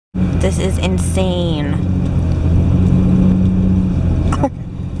This is insane. I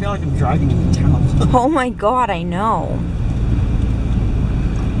feel like I'm driving into town. Oh my god, I know.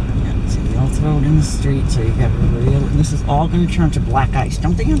 Yeah, so they'll throw it in the street, so you got real. This is all going to turn to black ice.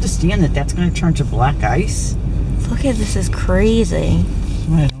 Don't they understand that that's going to turn to black ice? Look at this, is crazy.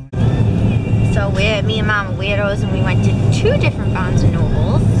 So me and Mom are weirdos, and we went to 2 different Barnes and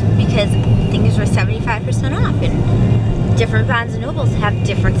Nobles because things were 75% off, and different Barnes and Nobles have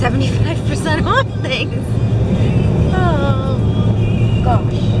different 75% off things. Oh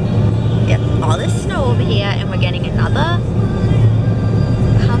gosh. We got all this snow over here, and we're getting another,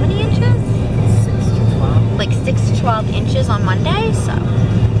 how many inches? 6 to 12. Like 6 to 12 inches on Monday, so.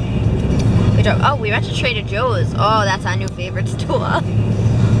 Good job. Oh, we went to Trader Joe's. Oh, that's our new favorite store.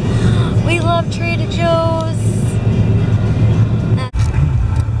 We love Trader Joe's.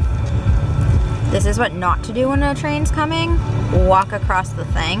 This is what not to do when a train's coming. Walk across the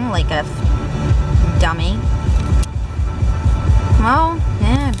thing like a dummy. Well,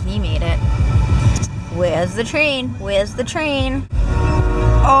 yeah, he made it. Where's the train? Where's the train?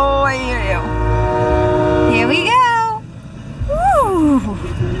 Oh, I hear you. Here we go. Woo!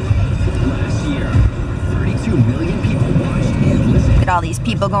 Last year, 32 million people watched and listened. Look at all these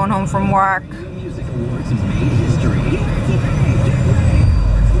people going home from work. Music Awards has made history.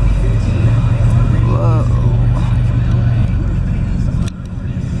 Whoa.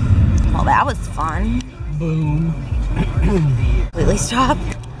 Well, that was fun. Boom. Completely stop.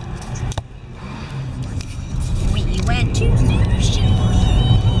 We went to sushi.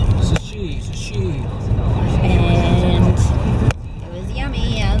 Sushi. And it was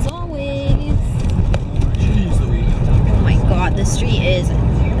yummy as always. Oh my god, this street is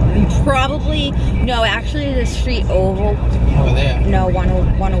probably, no, actually the street over there. No,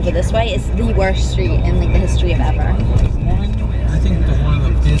 one over this way is the worst street in like the history of ever. I think one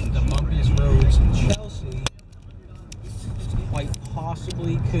of the bumpiest roads in Chelsea quite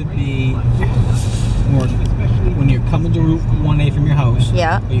possibly could be more when you're coming to Route 1A from your house.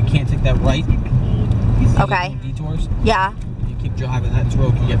 Yeah. But you can't take that right. Okay. Detours. Yeah. You keep driving, that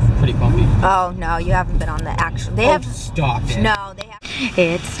road can get pretty bumpy. Oh no, you haven't been on the actual. They have. Stop it. No, they have.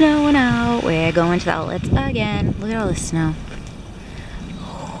 It's snowing out. We're going to the outlets again. Look at all this snow.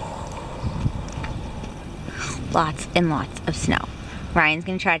 Lots and lots of snow. Ryan's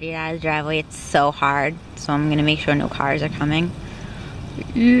gonna try to get out of the driveway. It's so hard, so I'm gonna make sure no cars are coming.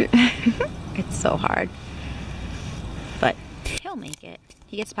 It's so hard, but he'll make it.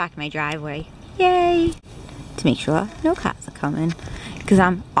 He gets to park in my driveway. Yay! To make sure no cars are coming, because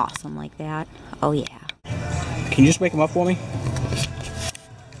I'm awesome like that. Oh yeah. Can you just wake him up for me?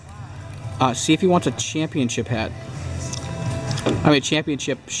 See if he wants a championship hat. I mean,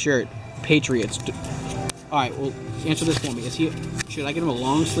 championship shirt. Patriots. Alright, well, answer this for me. Should I get him a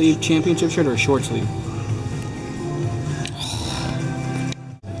long sleeve championship shirt or a short sleeve?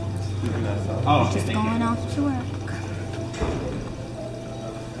 Just going off to work.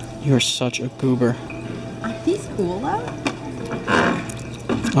 You're such a goober. Aren't these cool though?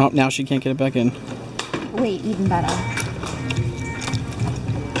 Oh, now she can't get it back in. Wait, even better.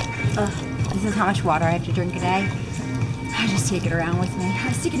 Ugh, this is how much water I have to drink a day. I just take it around with me.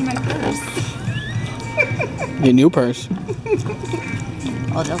 I stick it in my purse. Your new purse.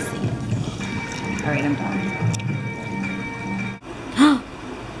 Oh, they'll see it. Alright, I'm done.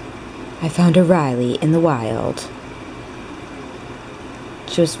 I found a Riley in the wild.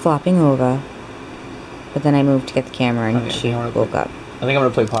 She was flopping over, but then I moved to get the camera and she woke up. I think I'm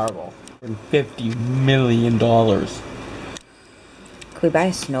gonna play Powerball. $50 million. Could we buy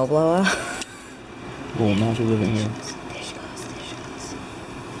a snowblower? Well, now she's living here. There she goes, there she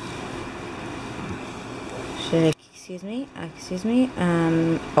goes. Should I, excuse me?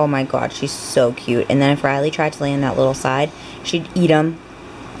 Oh my god, she's so cute. And then if Riley tried to lay on that little side, she'd eat him.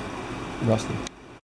 Rusty.